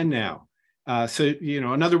then and now. So,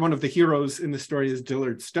 another one of the heroes in the story is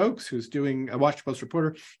Dillard Stokes, who's doing a Washington Post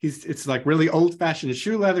reporter. It's like really old-fashioned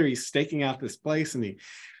shoe leather. He's staking out this place, and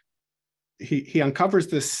he uncovers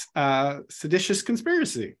this seditious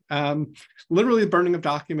conspiracy, literally the burning of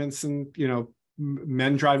documents and,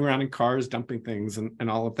 men driving around in cars, dumping things and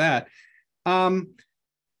all of that.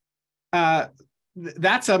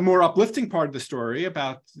 That's a more uplifting part of the story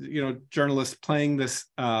about, journalists playing this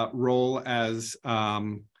role as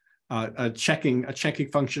a checking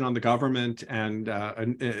function on the government and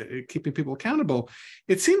keeping people accountable.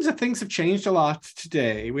 It seems that things have changed a lot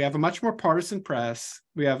today. We have a much more partisan press.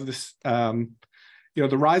 We have this, the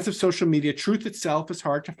rise of social media. Truth itself is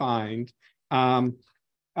hard to find.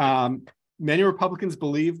 Many Republicans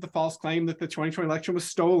believe the false claim that the 2020 election was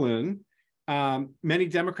stolen. Many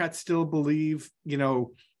Democrats still believe,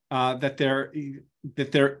 that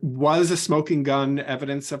there was a smoking gun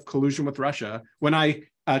evidence of collusion with Russia. When I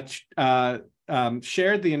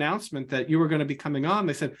shared the announcement that you were going to be coming on,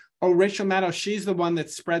 they said, "Oh, Rachel Maddow, she's the one that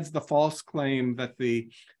spreads the false claim that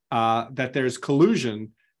that there's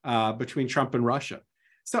collusion between Trump and Russia."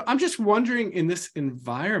 So I'm just wondering, in this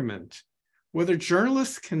environment, whether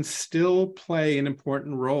journalists can still play an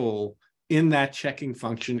important role in that checking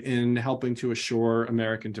function in helping to assure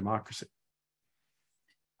American democracy.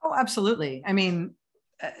 Oh, absolutely. I mean,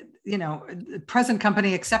 present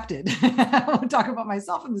company accepted. I won't talk about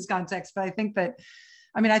myself in this context, but I think that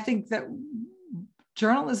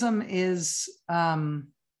journalism is the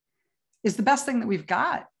best thing that we've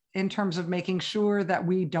got in terms of making sure that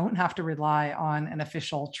we don't have to rely on an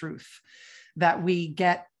official truth, that we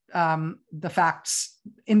get the facts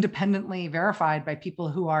independently verified by people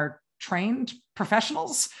who are trained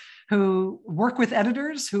professionals, who work with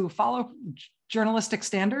editors, who follow journalistic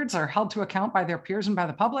standards, are held to account by their peers and by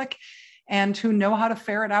the public, and who know how to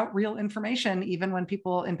ferret out real information even when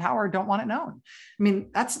people in power don't want it known. I mean,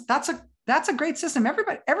 that's a great system.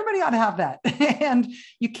 Everybody ought to have that. And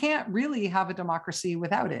you can't really have a democracy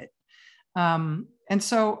without it. And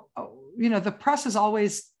so, the press has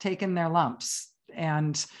always taken their lumps,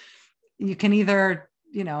 and you can either,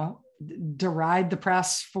 deride the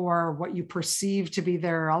press for what you perceive to be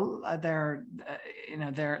their own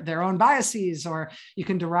biases, or you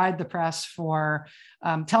can deride the press for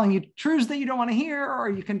telling you truths that you don't want to hear, or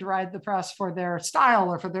you can deride the press for their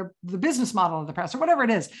style or for the business model of the press, or whatever it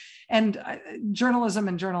is. And journalism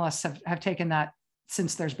and journalists have taken that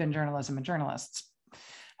since there's been journalism and journalists.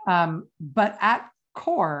 But at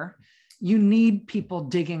core, you need people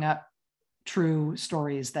digging up true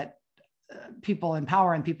stories that people in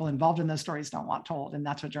power and people involved in those stories don't want told. And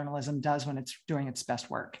that's what journalism does when it's doing its best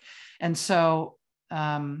work. And so,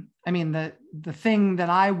 the thing that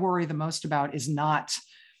I worry the most about is not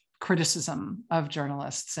criticism of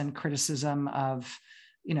journalists and criticism of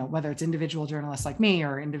whether it's individual journalists like me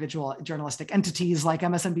or individual journalistic entities like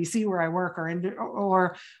MSNBC where I work,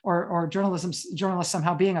 or journalists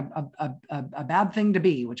somehow being a bad thing to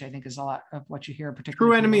be, which I think is a lot of what you hear,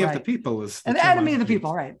 particularly true enemy of the people is the enemy of the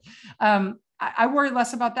people, right? I worry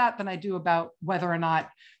less about that than I do about whether or not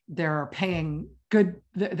there are paying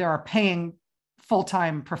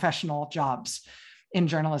full-time professional jobs in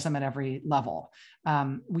journalism at every level.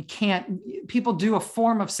 People do a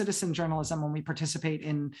form of citizen journalism when we participate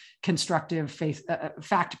in constructive,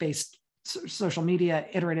 fact-based social media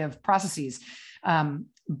iterative processes.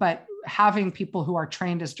 But having people who are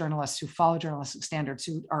trained as journalists, who follow journalistic standards,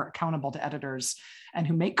 who are accountable to editors, and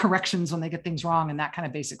who make corrections when they get things wrong, and that kind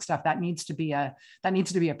of basic stuff, that needs to be a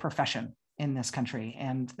profession in this country.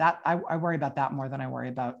 And that I worry about that more than I worry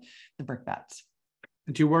about the brickbats.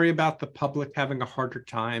 Do you worry about the public having a harder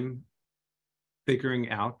time figuring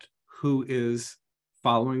out who is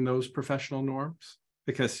following those professional norms?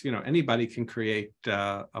 Because anybody can create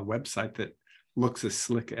a website that looks as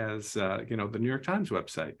slick as the New York Times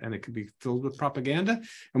website, and it could be filled with propaganda.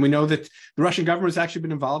 And we know that the Russian government has actually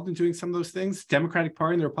been involved in doing some of those things. The Democratic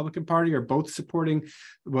Party and the Republican Party are both supporting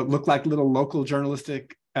what look like little local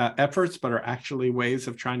journalistic efforts, but are actually ways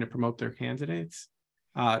of trying to promote their candidates.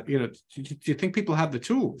 Do you think people have the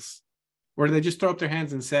tools, or do they just throw up their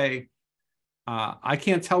hands and say, I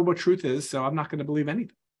can't tell what truth is, so I'm not going to believe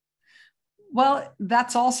anything? Well,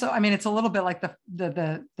 that's also, it's a little bit like the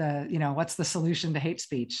what's the solution to hate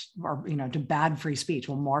speech, or, to bad free speech?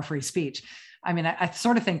 Well, more free speech. I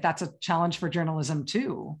sort of think that's a challenge for journalism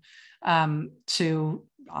too, to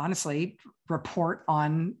honestly report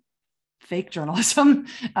on fake journalism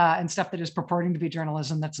and stuff that is purporting to be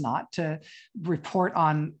journalism that's not, to report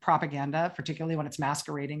on propaganda, particularly when it's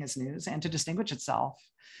masquerading as news, and to distinguish itself.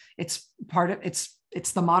 It's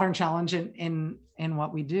the modern challenge in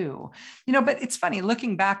what we do, but it's funny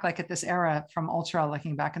looking back, like at this era from Ultra,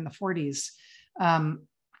 looking back in the 40s, a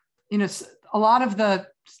lot of the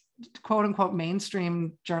quote unquote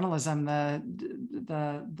mainstream journalism,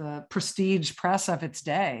 the prestige press of its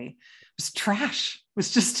day, was trash,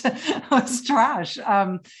 was trash,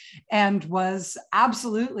 and was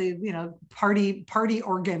absolutely, party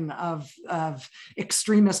organ of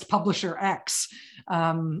extremist publisher X,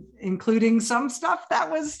 including some stuff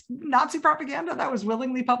that was Nazi propaganda that was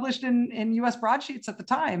willingly published in US broadsheets at the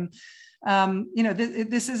time.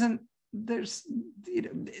 This isn't, there's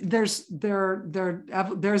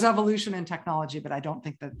evolution in technology, but I don't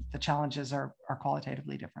think that the challenges are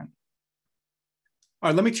qualitatively different. All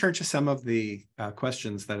right, let me turn to some of the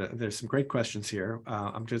questions. There's some great questions here.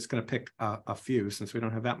 I'm just going to pick a few since we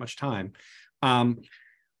don't have that much time.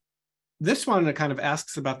 This one kind of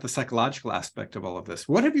asks about the psychological aspect of all of this.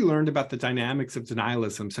 What have you learned about the dynamics of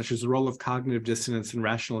denialism, such as the role of cognitive dissonance and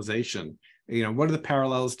rationalization? What are the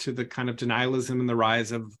parallels to the kind of denialism and the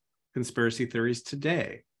rise of conspiracy theories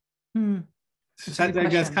today? So that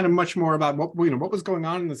gets kind of much more about what was going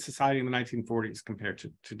on in the society in the 1940s compared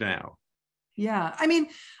to now. Yeah,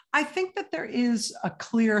 I think that there is a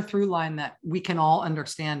clear through line that we can all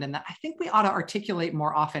understand, and that I think we ought to articulate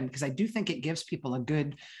more often, because I do think it gives people a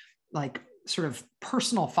good, sort of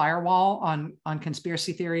personal firewall on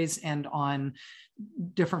conspiracy theories and on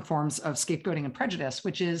different forms of scapegoating and prejudice,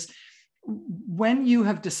 which is when you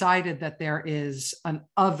have decided that there is an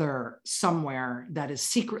other somewhere that is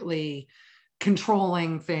secretly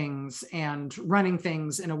controlling things and running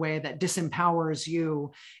things in a way that disempowers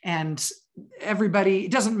you, and everybody,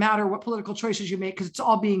 it doesn't matter what political choices you make because it's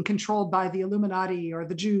all being controlled by the Illuminati or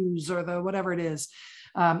the Jews or the whatever it is,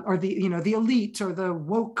 or the the elite or the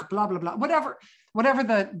woke blah blah blah, whatever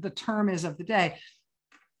the term is of the day.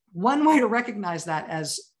 One way to recognize that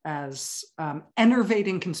as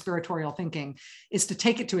enervating conspiratorial thinking is to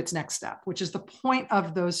take it to its next step, which is the point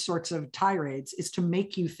of those sorts of tirades, is to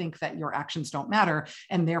make you think that your actions don't matter,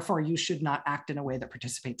 and therefore you should not act in a way that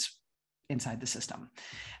participates inside the system.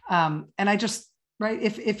 And I just, right,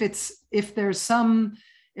 if there's some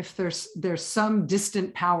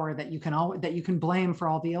distant power that you can blame for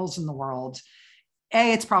all the ills in the world,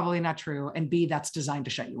 A, it's probably not true, and B, that's designed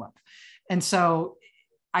to shut you up. And so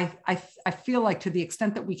I feel like, to the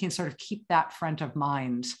extent that we can sort of keep that front of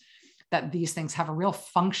mind, that these things have a real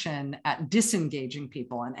function at disengaging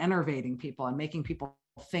people and enervating people and making people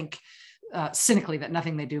think cynically that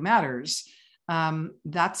nothing they do matters,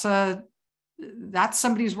 that's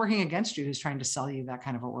somebody who's working against you, who's trying to sell you that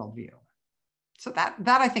kind of a worldview. So that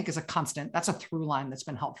I think is a constant. That's a through line that's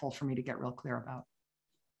been helpful for me to get real clear about.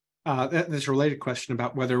 There's a related question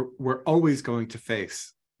about whether we're always going to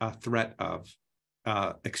face a threat of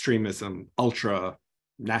extremism, ultra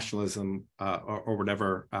nationalism, or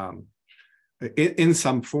whatever in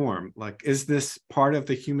some form. Like, is this part of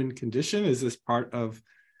the human condition? Is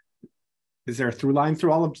there a through line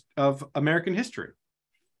through all of American history?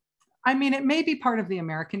 I mean, it may be part of the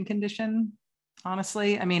American condition,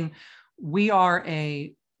 honestly. I mean, we are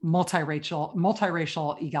a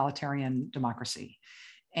multiracial egalitarian democracy.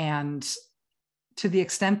 And to the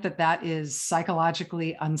extent that that is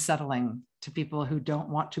psychologically unsettling to people who don't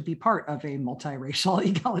want to be part of a multiracial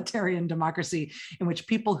egalitarian democracy, in which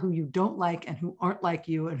people who you don't like and who aren't like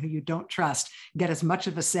you and who you don't trust get as much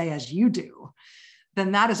of a say as you do,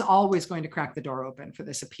 then that is always going to crack the door open for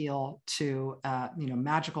this appeal to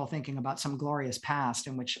magical thinking about some glorious past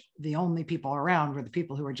in which the only people around were the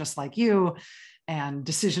people who were just like you, and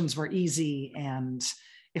decisions were easy. And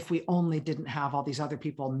if we only didn't have all these other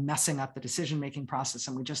people messing up the decision-making process,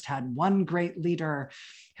 and we just had one great leader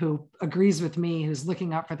who agrees with me, who's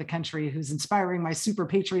looking out for the country, who's inspiring my super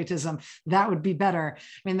patriotism, that would be better. I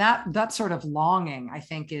mean, that sort of longing, I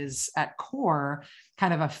think, is at core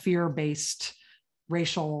kind of a fear-based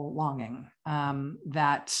racial longing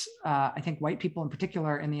that I think white people in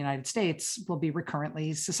particular in the United States will be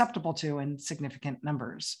recurrently susceptible to in significant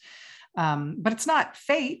numbers. But it's not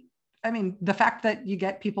fate. I mean, the fact that you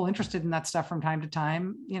get people interested in that stuff from time to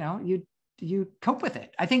time, you cope with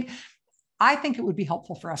it. I think it would be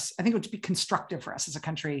helpful for us. I think it would be constructive for us as a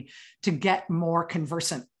country to get more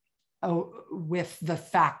conversant with the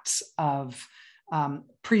facts of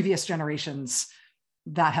previous generations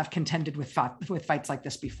that have contended with fights like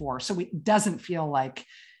this before. So it doesn't feel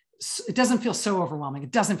so overwhelming. It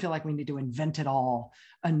doesn't feel like we need to invent it all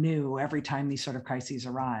anew every time these sort of crises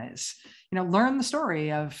arise. Learn the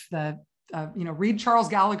story of read Charles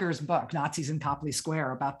Gallagher's book, Nazis in Copley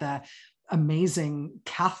Square, about the amazing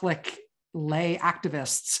Catholic lay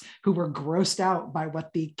activists who were grossed out by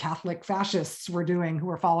what the Catholic fascists were doing, who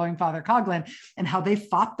were following Father Coughlin, and how they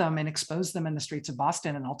fought them and exposed them in the streets of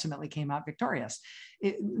Boston and ultimately came out victorious.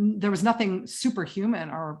 There was nothing superhuman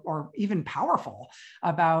or even powerful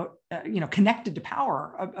about, connected to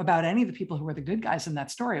power about any of the people who were the good guys in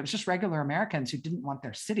that story. It was just regular Americans who didn't want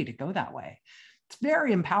their city to go that way. It's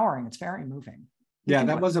very empowering. It's very moving. Yeah,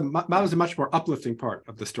 that was a much more uplifting part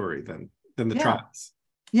of the story than the trials.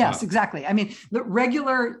 Yes, exactly. I mean, the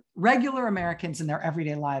regular Americans in their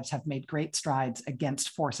everyday lives have made great strides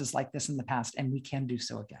against forces like this in the past, and we can do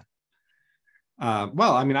so again.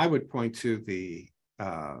 Well, I mean, I would point to the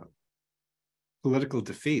political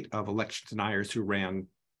defeat of election deniers who ran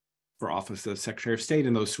for office as Secretary of State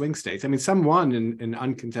in those swing states. I mean, some won in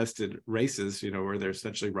uncontested races, where they're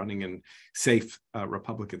essentially running in safe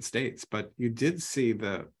Republican states, but you did see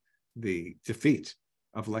the defeat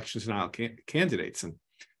of election denial candidates. And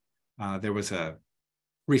there was a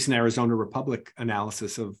recent Arizona Republic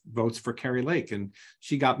analysis of votes for Kari Lake, and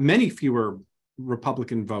she got many fewer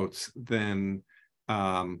Republican votes than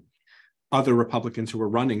other Republicans who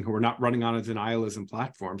were not running on a denialism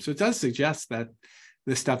platform. So it does suggest that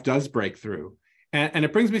this stuff does break through. And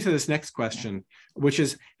it brings me to this next question, which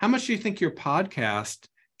is, how much do you think your podcast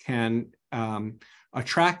can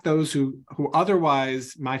attract those who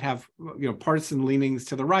otherwise might have partisan leanings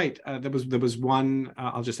to the right? There was one.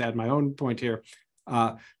 I'll just add my own point here.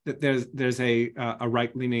 That there's a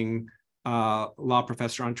right-leaning law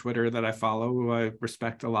professor on Twitter that I follow, who I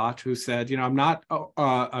respect a lot, who said, I'm not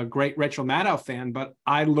a great Rachel Maddow fan, but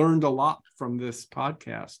I learned a lot from this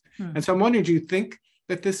podcast. And so I'm wondering, do you think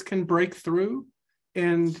that this can break through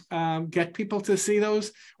and get people to see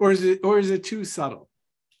those, or is it too subtle?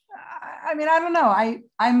 I mean, I don't know.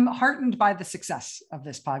 I'm heartened by the success of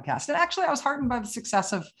this podcast. And actually, I was heartened by the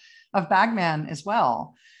success of Bagman as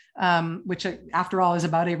well, which after all is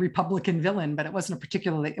about a Republican villain, but it wasn't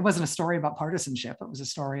a story about partisanship. It was a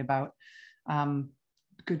story about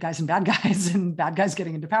good guys and bad guys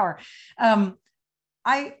getting into power.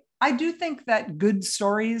 I do think that good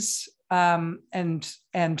stories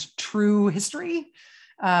and true history,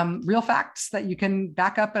 real facts that you can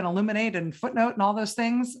back up and illuminate and footnote and all those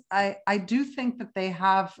things, I do think that they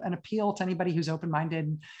have an appeal to anybody who's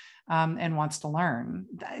open-minded and wants to learn.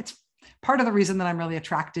 It's part of the reason that I'm really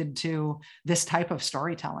attracted to this type of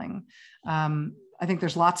storytelling. I think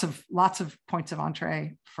there's lots of points of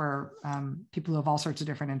entree for people who have all sorts of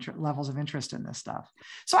different levels of interest in this stuff.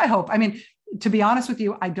 So I hope, to be honest with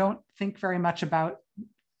you, I don't think very much about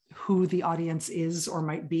who the audience is or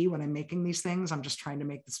might be when I'm making these things. I'm just trying to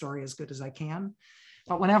make the story as good as I can.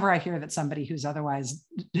 But whenever I hear that somebody who's otherwise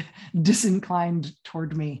disinclined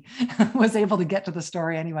toward me was able to get to the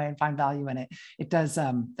story anyway and find value in it, it does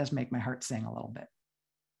make my heart sing a little bit.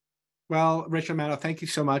 Well, Rachel Maddow, thank you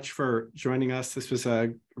so much for joining us. This was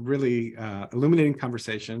a really illuminating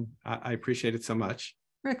conversation. I appreciate it so much.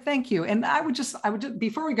 Rick, thank you. And I would just,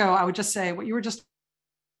 before we go, I would just say what you were just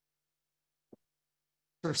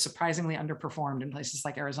sort of surprisingly underperformed in places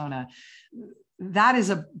like Arizona. That is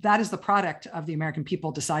the product of the American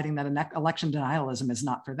people deciding that election denialism is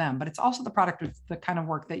not for them, but it's also the product of the kind of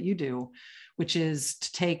work that you do, which is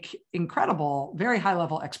to take incredible, very high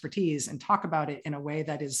level expertise and talk about it in a way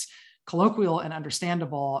that is colloquial and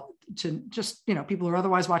understandable to just, people who are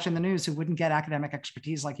otherwise watching the news who wouldn't get academic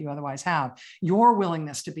expertise like you otherwise have. Your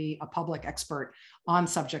willingness to be a public expert on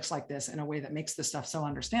subjects like this in a way that makes this stuff so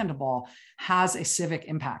understandable has a civic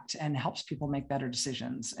impact and helps people make better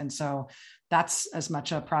decisions. And so that's as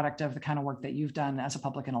much a product of the kind of work that you've done as a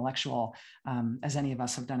public intellectual as any of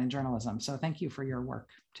us have done in journalism. So thank you for your work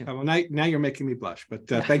too. Well, now you're making me blush, but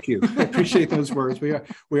thank you. I appreciate those words.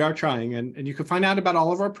 We are trying, and you can find out about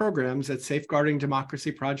all of our programs at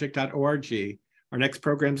safeguardingdemocracyproject.org. Our next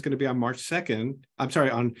program is going to be on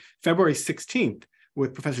on February 16th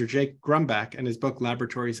with Professor Jake Grumbach and his book,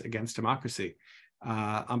 Laboratories Against Democracy.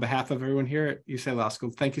 On behalf of everyone here at UCLA Law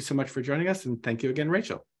School, thank you so much for joining us, and thank you again,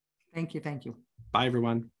 Rachel. Thank you. Bye,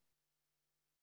 everyone.